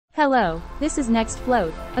Hello, this is Next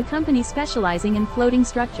Float, a company specializing in floating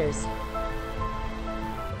structures.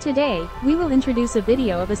 Today, we will introduce a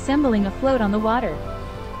video of assembling a float on the water.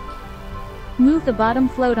 Move the bottom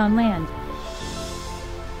float on land.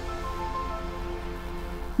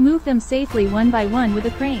 Move them safely one by one with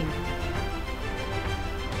a crane.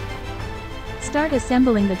 Start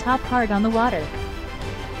assembling the top part on the water.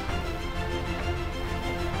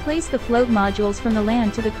 Place the float modules from the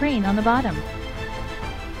land to the crane on the bottom.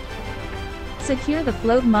 Secure the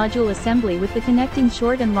float module assembly with the connecting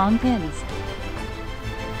short and long pins.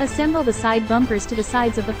 Assemble the side bumpers to the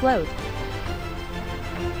sides of the float.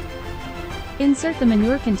 Insert the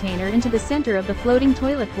manure container into the center of the floating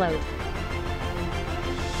toilet float.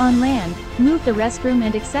 On land, move the restroom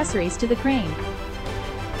and accessories to the crane.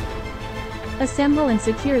 Assemble and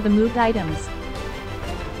secure the moved items.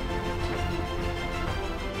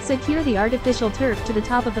 Secure the artificial turf to the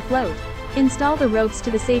top of the float. Install the ropes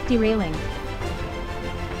to the safety railing.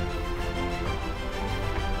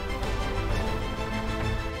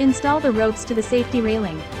 Install the ropes to the safety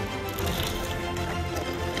railing.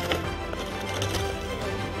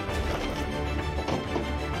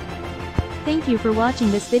 Thank you for watching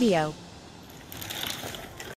this video.